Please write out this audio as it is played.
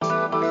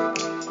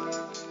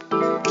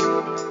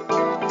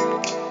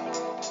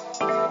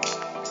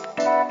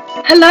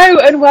Hello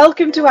and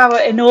welcome to our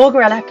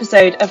inaugural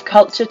episode of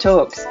Culture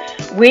Talks.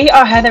 We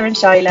are Heather and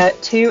Shaila,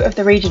 two of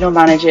the regional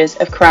managers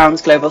of Crown's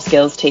Global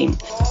Skills team.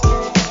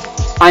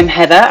 I'm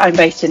Heather, I'm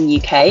based in the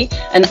UK,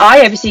 and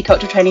I oversee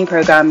cultural training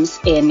programmes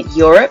in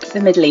Europe,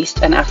 the Middle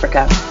East and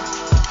Africa.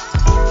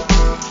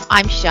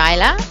 I'm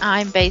Shaila,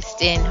 I'm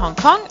based in Hong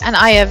Kong, and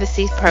I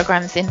oversee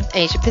programmes in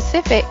Asia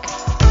Pacific.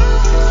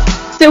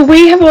 So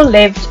we have all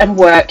lived and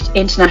worked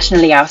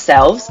internationally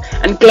ourselves,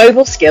 and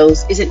Global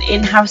Skills is an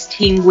in-house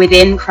team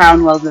within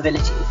Crown World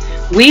Mobility.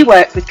 We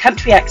work with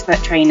country expert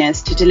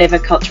trainers to deliver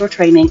cultural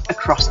training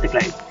across the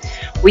globe.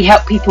 We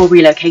help people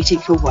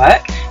relocating for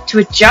work to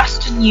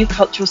adjust to new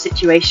cultural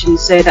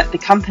situations so that the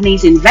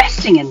companies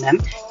investing in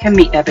them can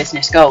meet their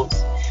business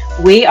goals.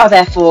 We are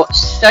therefore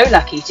so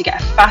lucky to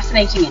get a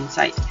fascinating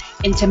insight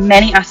into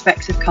many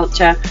aspects of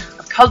culture,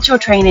 of cultural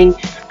training,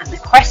 and the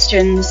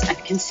questions and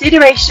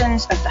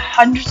considerations of the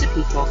hundreds of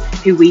people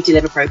who we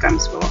deliver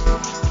programs for.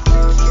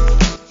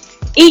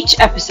 Each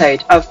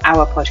episode of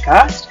our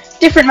podcast,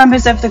 different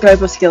members of the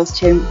Global Skills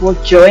team will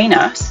join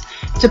us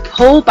to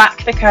pull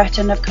back the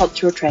curtain of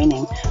cultural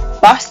training,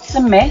 bust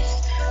some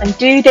myths, and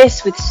do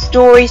this with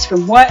stories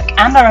from work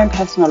and our own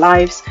personal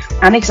lives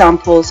and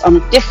examples on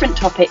a different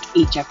topic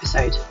each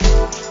episode.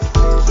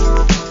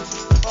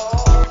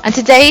 And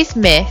today's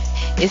myth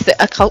is that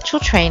a cultural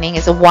training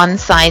is a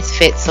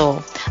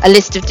one-size-fits-all, a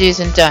list of do's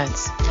and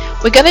don'ts.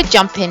 We're going to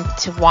jump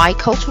into why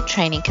cultural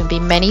training can be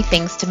many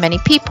things to many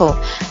people,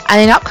 and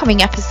in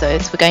upcoming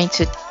episodes we're going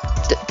to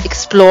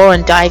explore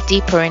and dive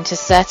deeper into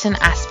certain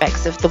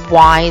aspects of the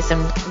whys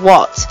and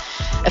what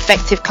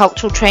effective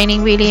cultural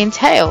training really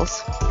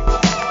entails.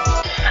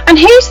 And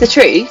here's the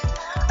truth.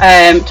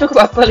 Talk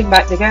about pulling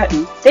back the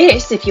curtain.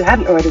 This, if you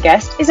hadn't already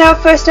guessed, is our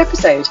first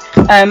episode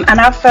and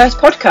our first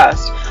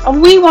podcast. And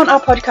we want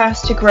our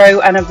podcast to grow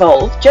and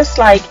evolve, just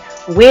like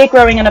we're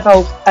growing and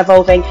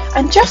evolving,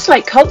 and just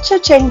like culture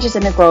changes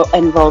and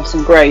evolves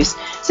and grows.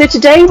 So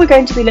today we're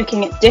going to be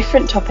looking at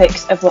different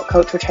topics of what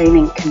cultural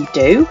training can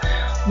do.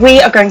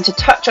 We are going to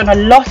touch on a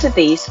lot of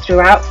these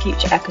throughout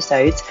future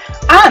episodes,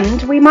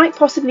 and we might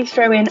possibly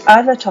throw in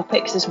other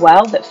topics as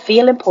well that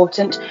feel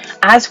important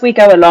as we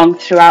go along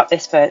throughout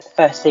this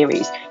first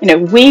series. You know,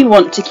 we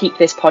want to keep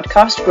this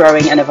podcast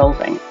growing and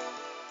evolving.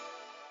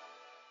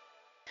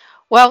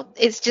 Well,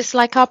 it's just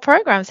like our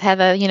programs,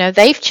 Heather. You know,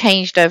 they've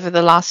changed over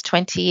the last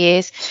 20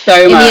 years.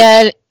 So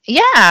much.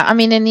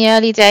 In the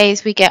early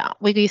days, we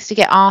used to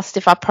get asked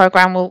if our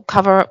program will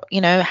cover,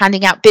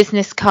 handing out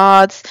business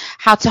cards,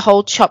 how to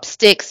hold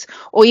chopsticks,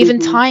 or even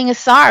tying a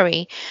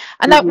sari.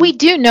 And that we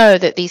do know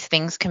that these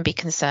things can be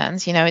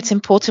concerns. You know, it's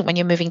important when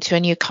you're moving to a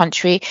new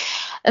country.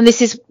 And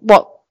this is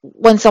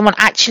when someone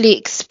actually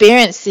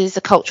experiences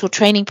a cultural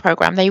training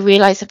program, they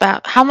realize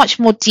about how much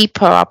more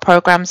deeper our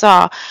programs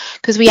are,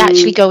 because we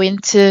actually go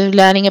into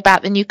learning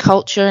about the new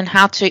culture and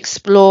how to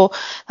explore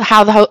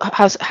how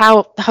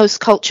the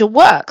host culture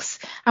works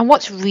and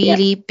what's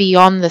really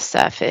beyond the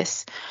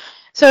surface.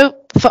 So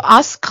for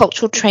us,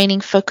 cultural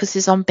training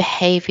focuses on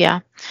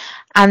behavior,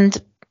 and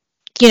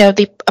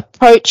the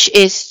approach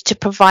is to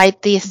provide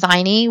the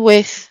assignee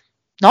with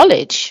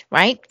knowledge,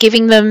 right?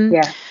 Giving them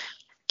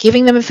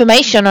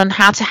information on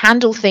how to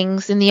handle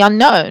things in the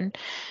unknown.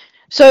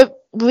 So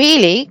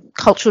really,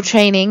 cultural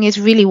training is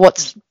really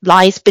what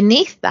lies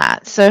beneath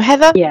that. So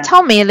Heather,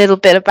 tell me a little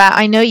bit about,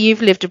 I know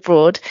you've lived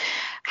abroad.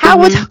 How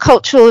would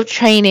cultural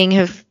training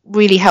have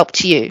really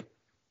helped you?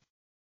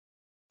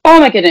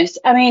 Oh my goodness.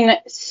 I mean,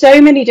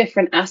 so many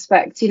different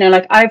aspects.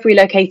 Like I've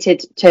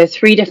relocated to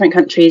 3 different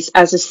countries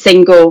as a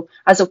single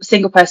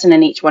person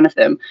in each one of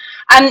them.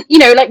 And,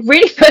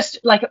 really first,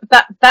 like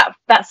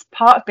that's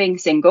part of being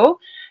single.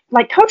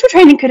 Like cultural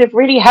training could have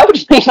really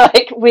helped me,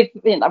 like with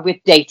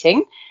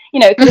dating.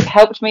 It could have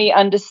helped me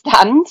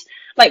understand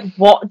like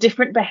what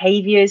different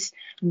behaviors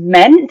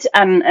meant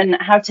and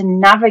how to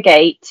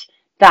navigate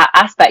that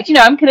aspect.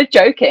 I'm kind of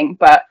joking,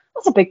 but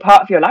that's a big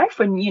part of your life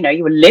when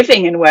you were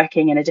living and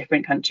working in a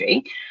different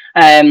country.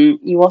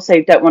 You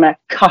also don't want to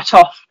cut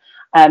off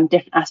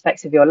different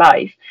aspects of your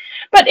life.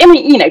 But I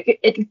mean,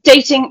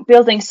 dating,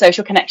 building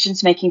social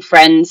connections, making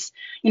friends,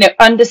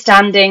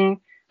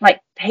 understanding like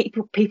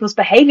people's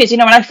behaviors. When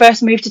I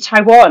first moved to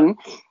Taiwan,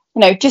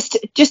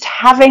 just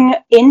having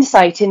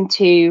insight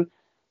into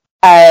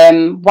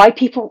why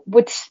people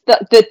would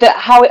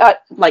how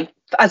like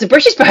as a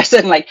British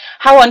person, like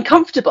how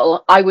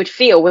uncomfortable I would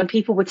feel when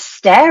people would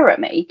stare at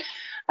me.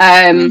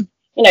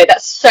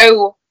 It's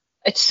so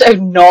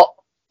not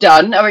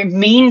done, or it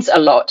means a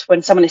lot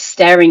when someone is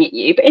staring at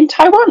you, but in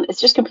Taiwan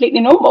it's just completely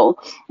normal.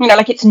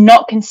 Like it's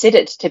not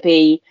considered to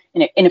be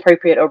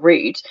inappropriate or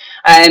rude.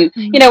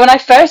 When I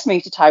first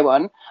moved to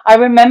Taiwan, I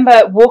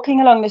remember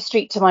walking along the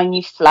street to my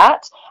new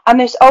flat, and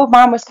this old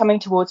man was coming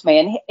towards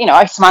me, and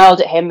I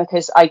smiled at him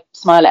because I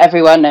smile at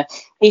everyone.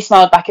 He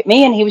smiled back at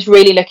me, and he was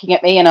really looking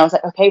at me, and I was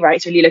like, okay, right,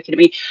 he's really looking at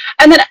me.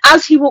 And then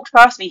as he walked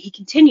past me, he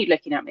continued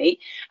looking at me,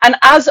 and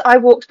as I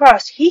walked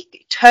past, he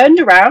turned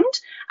around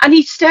and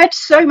he stared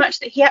so much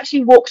that he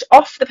actually walked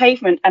off the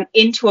pavement and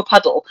into a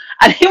puddle,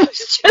 and it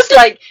was just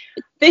like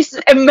this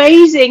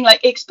amazing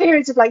like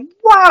experience of like,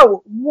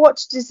 wow,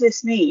 what does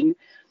this mean?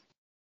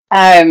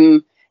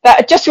 That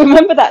I just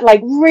remember that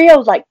like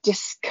real like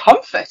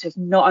discomfort of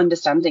not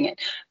understanding it.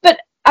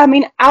 But I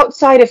mean,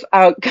 outside of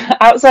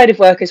outside of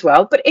work as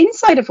well, but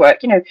inside of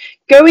work,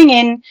 going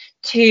in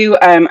to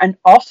an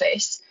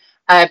office.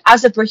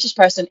 As a British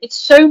person, it's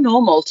so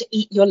normal to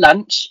eat your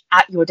lunch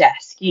at your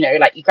desk.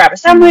 Like you grab a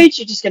sandwich,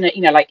 you're just gonna,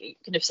 like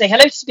kind of say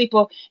hello to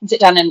people and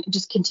sit down and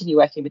just continue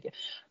working with you.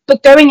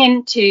 But going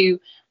into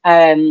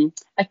a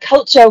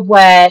culture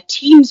where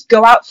teams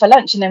go out for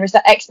lunch, and there is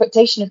that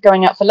expectation of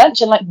going out for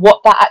lunch, and like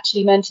what that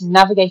actually meant in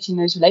navigating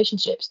those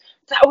relationships,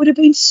 that would have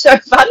been so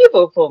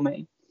valuable for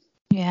me.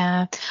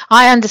 Yeah,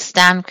 I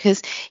understand,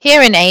 because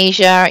here in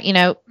Asia,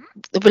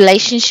 the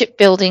relationship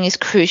building is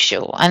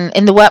crucial, and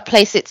in the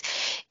workplace,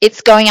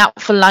 it's going out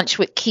for lunch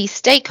with key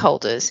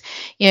stakeholders.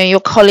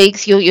 Your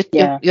colleagues.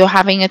 You're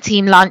having a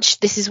team lunch.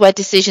 This is where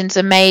decisions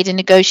are made and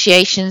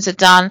negotiations are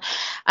done,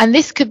 and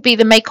this could be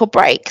the make or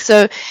break.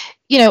 So,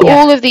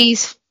 all of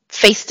these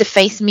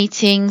face-to-face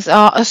meetings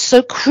are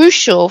so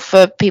crucial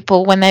for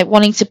people when they're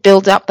wanting to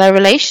build up their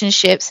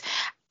relationships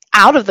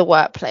out of the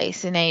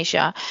workplace in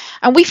Asia.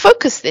 And we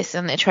focus this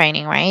in the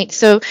training, right?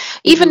 So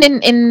even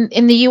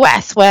in the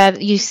US, where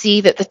you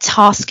see that the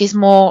task is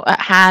more at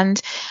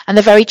hand and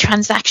they're very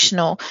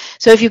transactional.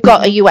 So if you've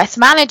got a US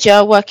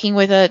manager working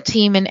with a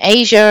team in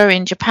Asia,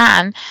 in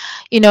Japan,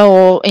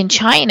 or in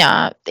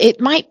China,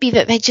 it might be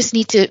that they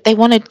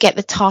want to get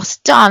the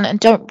task done, and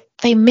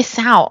they miss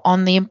out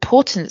on the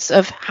importance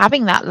of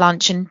having that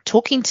lunch and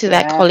talking to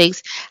their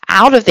colleagues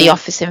out of the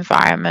office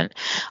environment.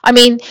 I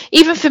mean,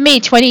 even for me,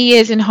 20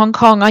 years in Hong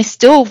Kong, I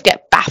still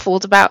get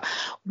baffled about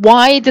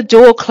why the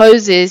door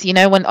closes,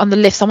 when on the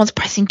lift, someone's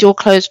pressing door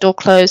close,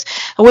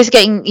 always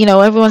getting,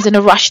 everyone's in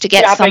a rush to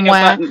get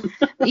somewhere.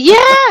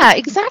 Yeah,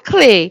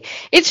 exactly.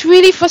 It's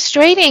really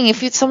frustrating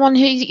if it's someone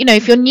who,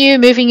 if you're new,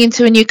 moving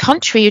into a new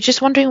country, you're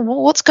just wondering,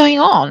 well, what's going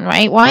on,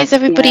 right? Why is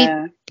everybody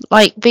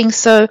like being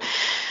so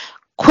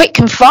quick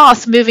and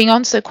fast, moving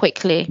on so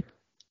quickly?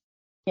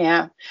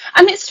 And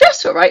it's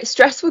stressful, right? It's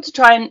stressful to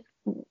try and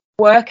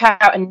work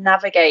out and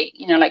navigate,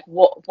 like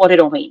what it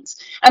all means.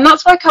 And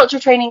that's why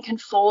cultural training can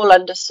fall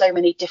under so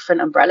many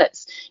different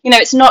umbrellas.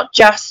 It's not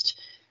just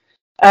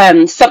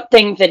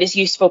something that is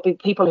useful for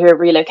people who are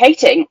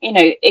relocating.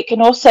 It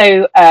can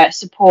also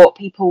support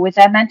people with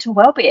their mental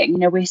well-being.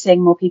 We're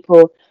seeing more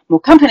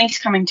companies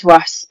coming to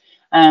us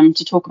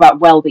to talk about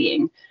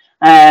well-being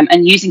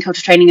and using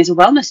cultural training as a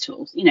wellness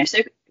tool. So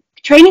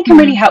training can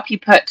really help you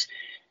put,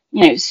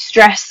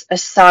 stress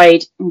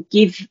aside and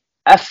give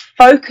a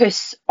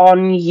focus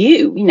on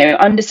you,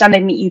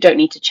 understanding that you don't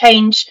need to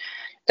change,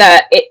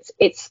 that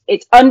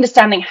it's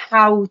understanding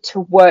how to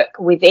work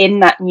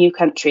within that new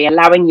country,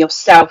 allowing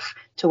yourself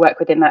to work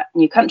within that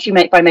new country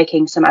by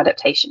making some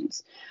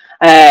adaptations,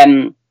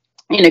 giving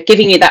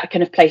you that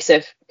kind of place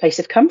of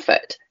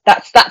comfort.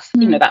 That's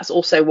that's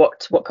also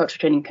what cultural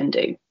training can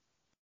do.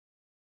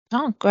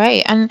 Oh,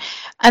 great. And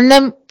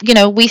then,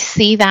 we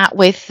see that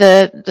with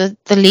the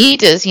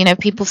leaders,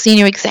 people,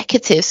 senior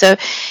executives. So,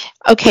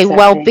 okay, exactly.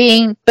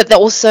 Well-being, but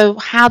also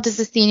how does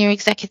the senior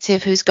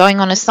executive who's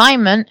going on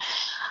assignment,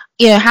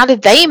 how do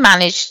they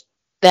manage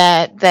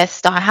their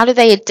style? How do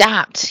they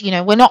adapt?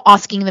 We're not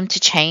asking them to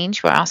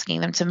change. We're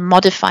asking them to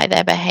modify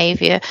their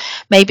behavior.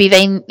 Maybe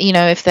they,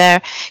 if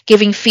they're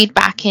giving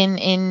feedback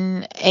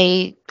in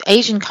a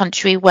Asian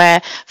country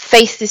where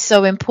face is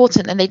so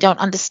important and they don't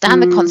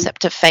understand the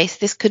concept of face,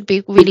 this could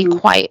be really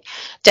quite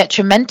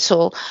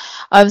detrimental.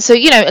 So,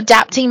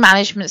 adapting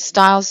management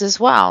styles as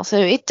well. So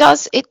it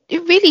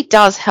really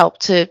does help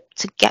to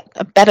get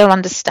a better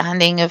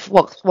understanding of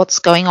what's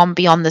going on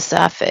beyond the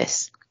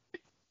surface.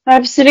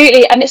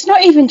 Absolutely. And it's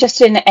not even just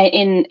in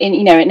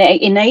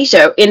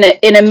Asia. In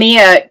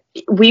EMEA,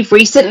 we've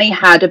recently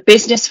had a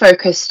business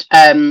focused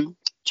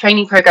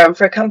training program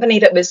for a company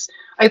that was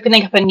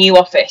opening up a new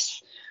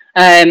office,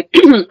 and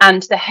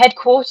the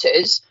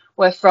headquarters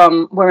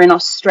were in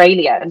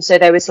Australia, and so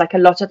there was like a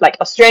lot of like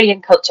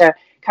Australian culture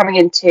coming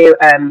into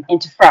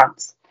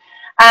France,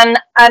 and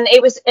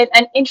it was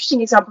an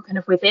interesting example kind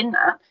of within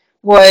that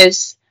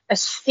was a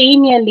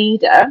senior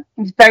leader,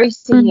 very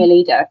senior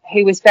leader,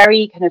 who was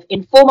very kind of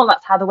informal.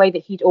 That's how the way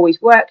that he'd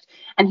always worked.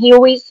 And he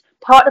always,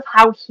 part of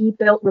how he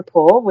built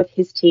rapport with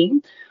his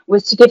team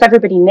was to give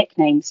everybody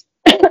nicknames.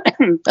 He had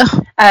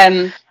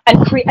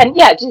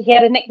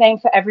a nickname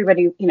for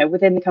everybody,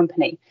 within the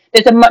company.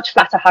 There's a much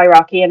flatter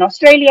hierarchy in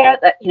Australia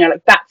that,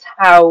 that's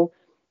how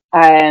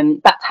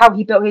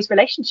he built his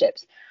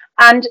relationships.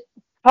 And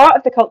part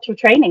of the cultural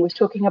training was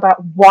talking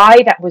about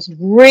why that was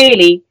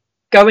really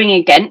going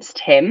against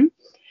him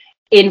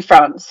in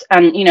France,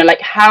 and like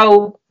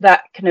how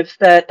that kind of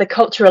the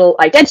cultural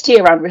identity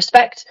around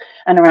respect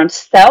and around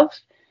self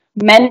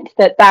meant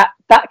that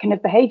kind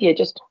of behavior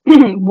just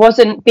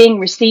wasn't being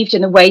received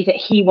in the way that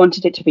he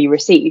wanted it to be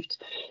received.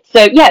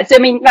 So I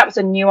mean, that was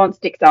a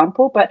nuanced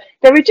example, but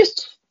there are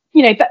just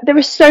there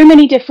are so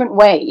many different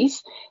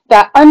ways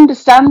that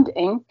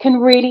understanding can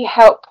really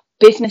help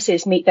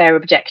businesses meet their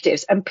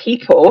objectives and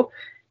people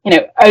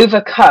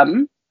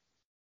overcome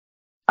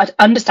a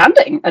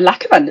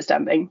lack of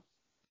understanding.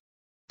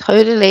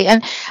 Totally.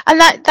 And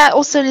that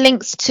also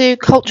links to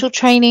cultural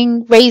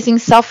training, raising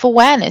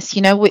self-awareness.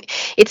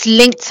 It's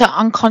linked to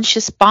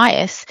unconscious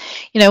bias.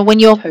 When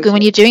you're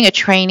doing a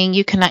training,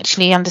 you can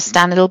actually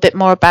understand a little bit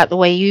more about the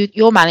way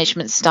your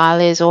management style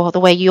is, or the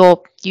way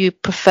you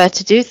prefer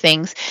to do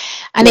things,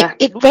 and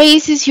it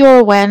raises your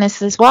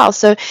awareness as well.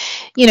 So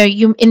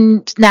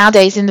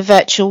nowadays in the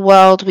virtual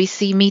world, we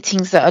see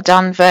meetings that are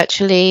done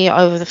virtually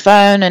over the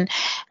phone,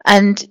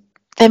 and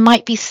there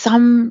might be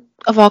some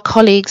of our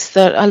colleagues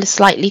that are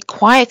slightly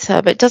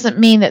quieter, but it doesn't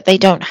mean that they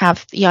don't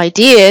have the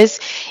ideas.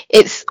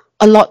 It's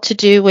a lot to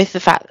do with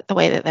the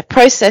way that they're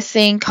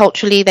processing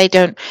culturally. They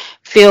don't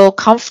feel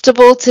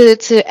comfortable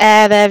to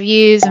air their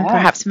views, and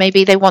perhaps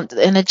maybe they want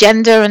an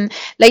agenda, and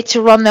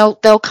later on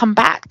they'll come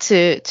back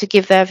to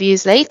give their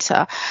views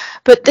later.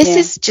 But this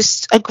is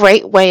just a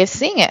great way of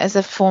seeing it as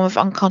a form of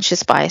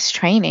unconscious bias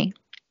training.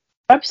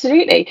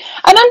 Absolutely.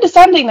 And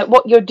understanding that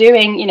what you're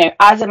doing,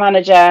 as a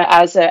manager,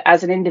 as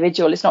an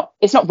individual, it's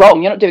not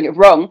wrong. You're not doing it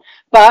wrong.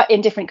 But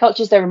in different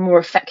cultures, there are more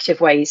effective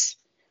ways,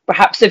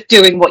 perhaps, of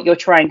doing what you're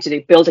trying to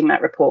do, building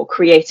that rapport,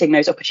 creating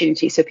those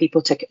opportunities for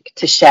people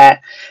to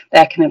share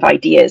their kind of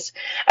ideas.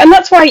 And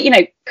that's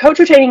why,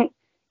 cultural training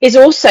is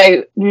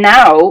also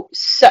now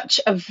such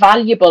a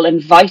valuable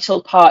and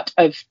vital part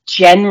of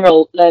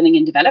general learning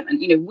and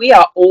development. We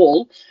are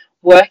all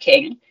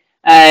working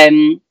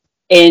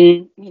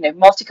in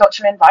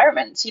multicultural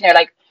environments.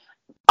 Like,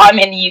 I'm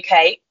in the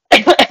UK,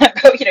 but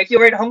if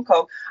you're in Hong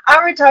Kong,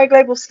 our entire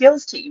global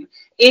skills team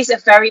is a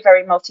very,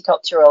 very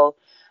multicultural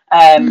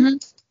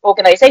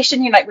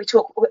organization. Like, we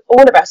talk,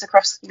 all of us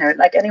across,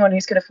 like anyone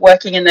who's kind of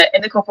working in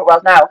the corporate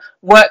world now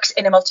works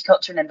in a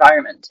multicultural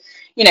environment.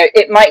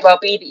 It might well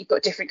be that you've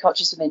got different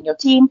cultures within your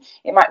team.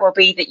 It might well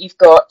be that you've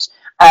got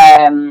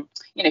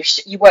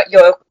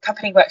your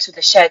company works with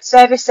a shared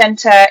service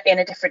center in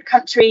a different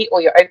country,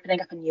 or you're opening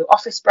up a new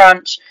office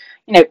branch.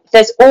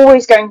 There's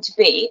always going to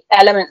be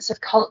elements of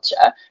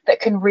culture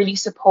that can really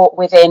support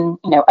within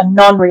a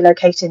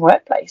non-relocating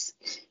workplace.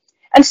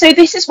 And so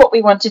this is what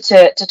we wanted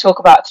to talk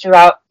about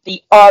throughout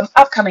the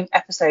upcoming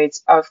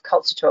episodes of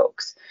Culture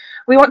Talks.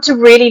 We want to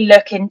really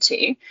look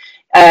into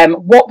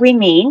what we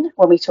mean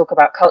when we talk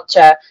about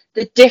culture,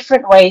 the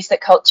different ways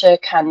that cultural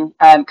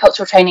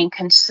training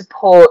can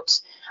support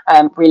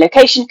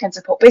relocation, can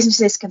support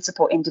businesses, can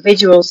support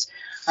individuals,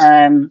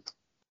 and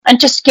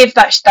just give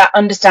that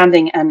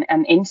understanding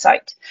and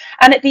insight.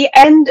 And at the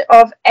end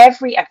of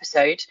every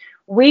episode,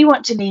 we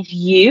want to leave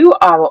you,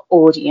 our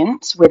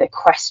audience, with a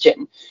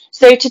question.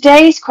 So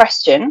today's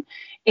question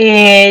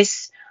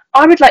is,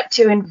 I would like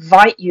to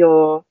invite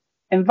you,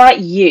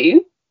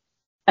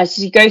 as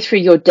you go through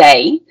your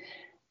day,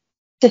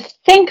 to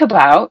think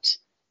about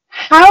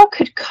how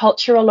could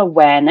cultural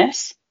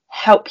awareness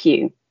help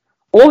you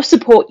or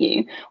support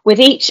you with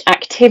each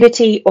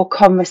activity or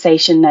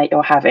conversation that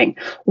you're having.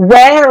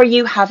 Where are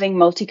you having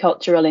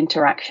multicultural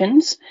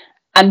interactions?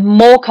 And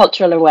more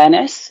cultural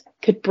awareness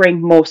could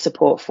bring more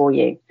support for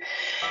you.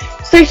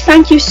 So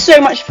thank you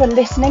so much for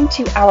listening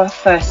to our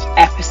first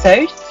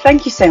episode.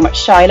 Thank you so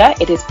much, Shyla.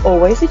 It is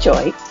always a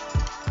joy.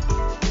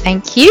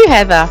 Thank you,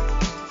 Heather.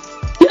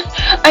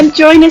 And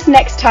join us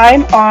next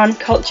time on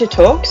Culture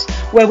Talks,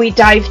 where we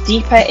dive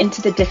deeper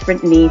into the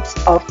different needs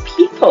of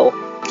people.